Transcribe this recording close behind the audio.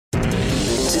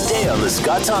Today on The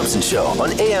Scott Thompson Show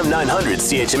on AM 900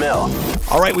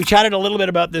 CHML. All right, we chatted a little bit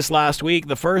about this last week.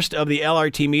 The first of the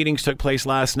LRT meetings took place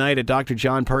last night at Dr.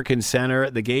 John Perkins Center,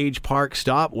 the Gage Park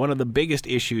stop, one of the biggest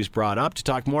issues brought up. To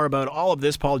talk more about all of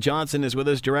this, Paul Johnson is with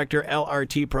us, Director,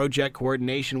 LRT Project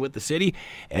Coordination with the city,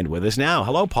 and with us now.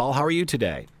 Hello, Paul. How are you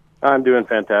today? I'm doing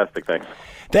fantastic, thanks.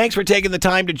 Thanks for taking the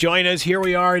time to join us. Here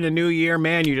we are in a new year.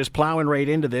 Man, you're just plowing right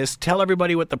into this. Tell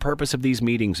everybody what the purpose of these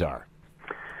meetings are.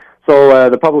 So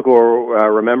the public will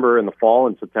remember in the fall,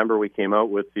 in September, we came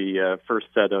out with the first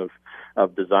set of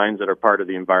designs that are part of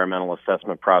the environmental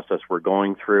assessment process we're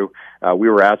going through. We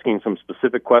were asking some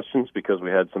specific questions because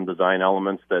we had some design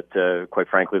elements that, quite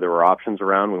frankly, there were options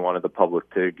around. We wanted the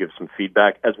public to give some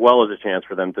feedback, as well as a chance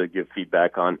for them to give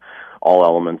feedback on all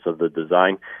elements of the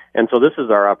design. And so this is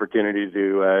our opportunity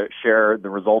to share the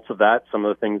results of that, some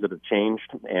of the things that have changed,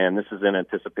 and this is in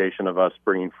anticipation of us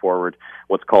bringing forward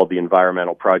what's called the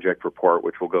Environmental Project Report,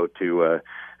 which will go to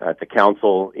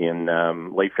council in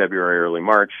late February, early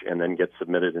March, and then get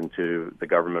submitted into the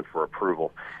government for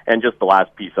approval. And just the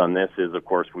last piece on this is, of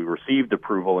course, we received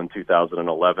approval in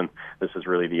 2011. This is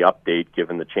really the update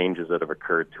given the changes that have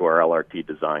occurred to our LRT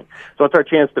design. So it's our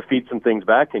chance to feed some things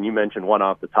back, and you mentioned one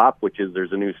off the top, which is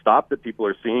there's a new stop that people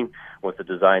are seeing with the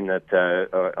design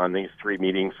that on these three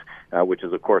meetings, which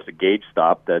is, of course, a gauge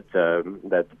stop that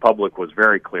the public was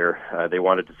very clear they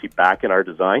wanted to see back in our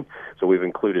design. So we've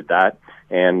included that.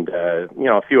 And,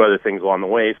 a few other things along the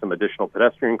way, some additional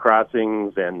pedestrian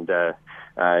crossings, and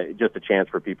just a chance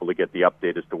for people to get the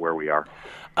update as to where we are.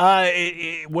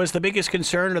 Was the biggest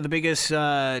concern or the biggest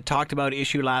talked about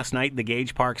issue last night the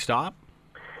Gage Park stop?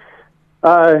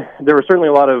 There was certainly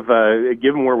a lot of,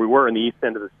 given where we were in the east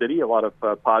end of the city, a lot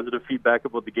of positive feedback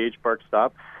about the Gage Park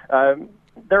stop.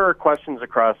 There are questions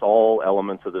across all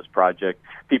elements of this project.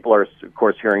 People are, of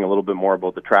course, hearing a little bit more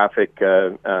about the traffic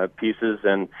pieces,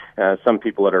 and some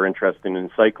people that are interested in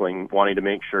cycling wanting to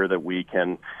make sure that we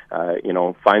can,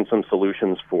 find some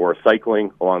solutions for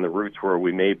cycling along the routes where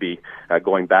we may be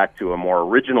going back to a more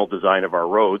original design of our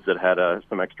roads that had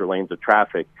some extra lanes of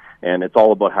traffic. And it's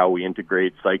all about how we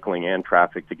integrate cycling and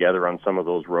traffic together on some of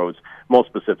those roads, most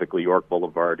specifically York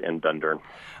Boulevard and Dundurn.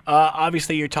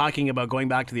 Obviously, you're talking about going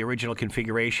back to the original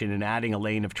configuration and adding a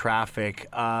lane of traffic.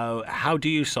 How do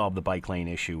you solve the bike lane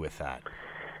issue with that?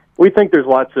 We think there's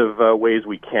lots of ways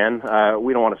we can.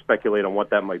 We don't want to speculate on what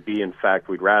that might be. In fact,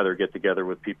 we'd rather get together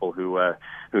with people who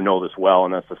know this well,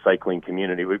 and that's the cycling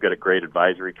community. We've got a great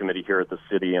advisory committee here at the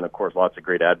city, and of course, lots of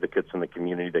great advocates in the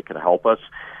community that can help us.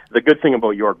 The good thing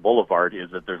about York Boulevard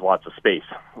is that there's lots of space,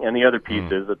 and the other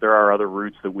piece is that there are other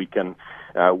routes that we can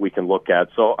look at.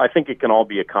 So I think it can all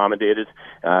be accommodated.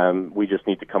 We just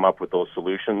need to come up with those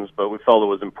solutions. But we felt it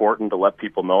was important to let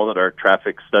people know that our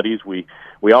traffic studies, we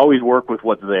always work with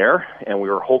what's there, and we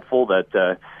were hopeful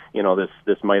that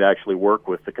this might actually work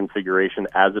with the configuration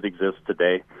as it exists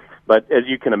today. But as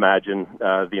you can imagine,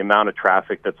 the amount of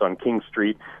traffic that's on King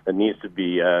Street that needs to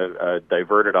be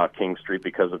diverted off King Street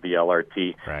because of the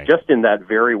LRT, right, just in that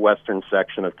very western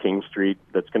section of King Street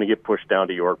that's going to get pushed down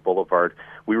to York Boulevard,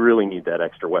 we really need that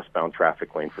extra westbound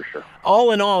traffic lane for sure.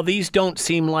 All in all, these don't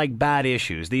seem like bad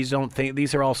issues. These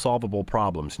are all solvable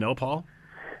problems. No, Paul?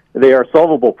 They are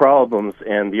solvable problems,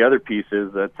 and the other piece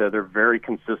is that they're very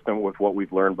consistent with what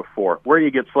we've learned before. Where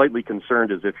you get slightly concerned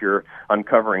is if you're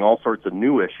uncovering all sorts of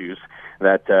new issues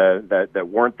that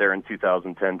weren't there in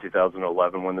 2010,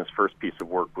 2011 when this first piece of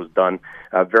work was done.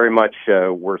 Very much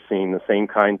we're seeing the same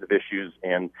kinds of issues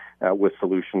and with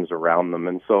solutions around them.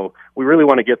 And so we really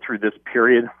want to get through this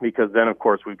period because then, of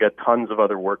course, we've got tons of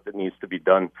other work that needs to be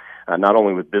done, not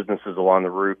only with businesses along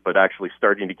the route, but actually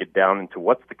starting to get down into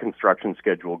what's the construction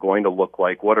schedule going to look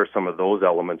like, what are some of those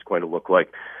elements going to look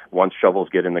like once shovels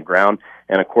get in the ground.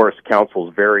 And, of course, council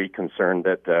is very concerned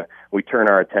that we turn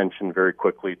our attention very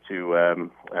quickly to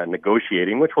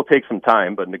negotiating, which will take some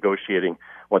time, but negotiating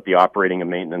what the operating and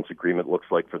maintenance agreement looks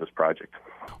like for this project.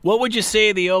 What would you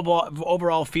say the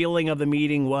overall feeling of the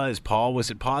meeting was, Paul? Was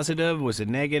it positive? Was it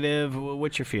negative?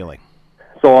 What's your feeling?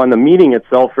 So on the meeting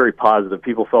itself, very positive.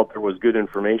 People felt there was good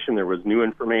information. There was new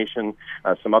information,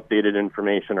 some updated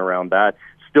information around that.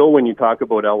 Still, when you talk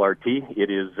about LRT, it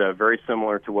is very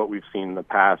similar to what we've seen in the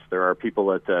past. There are people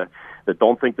that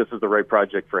don't think this is the right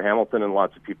project for Hamilton, and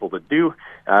lots of people that do.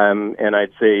 And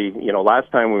I'd say,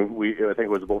 last time we I think it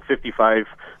was about 55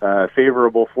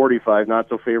 favorable, 45 not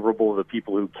so favorable of the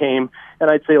people who came.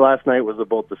 And I'd say last night was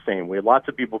about the same. We had lots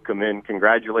of people come in,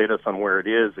 congratulate us on where it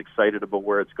is, excited about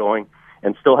where it's going.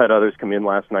 And still had others come in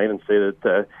last night and say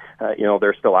that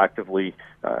they're still actively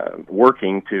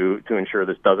working to ensure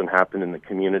this doesn't happen in the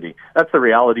community. That's the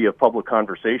reality of public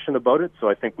conversation about it, so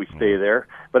I think we stay there.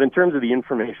 But in terms of the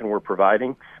information we're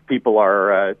providing, people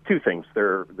are two things.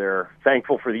 They're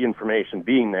thankful for the information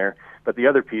being there, but the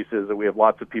other piece is that we have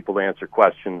lots of people to answer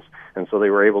questions, and so they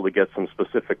were able to get some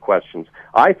specific questions.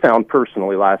 I found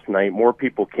personally last night more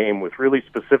people came with really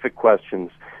specific questions,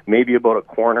 maybe about a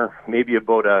corner, maybe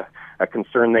about a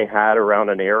concern they had around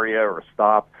an area or a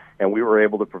stop, and we were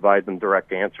able to provide them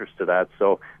direct answers to that.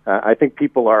 So I think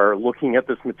people are looking at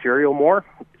this material more,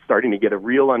 starting to get a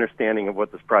real understanding of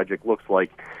what this project looks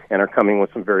like, and are coming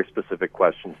with some very specific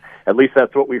questions. At least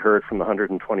that's what we heard from the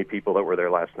 120 people that were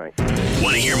there last night.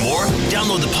 Want to hear more?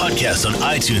 Download the podcast on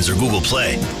iTunes or Google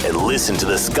Play and listen to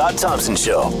The Scott Thompson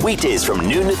Show weekdays from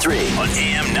noon to 3 on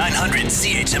AM 900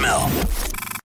 CHML.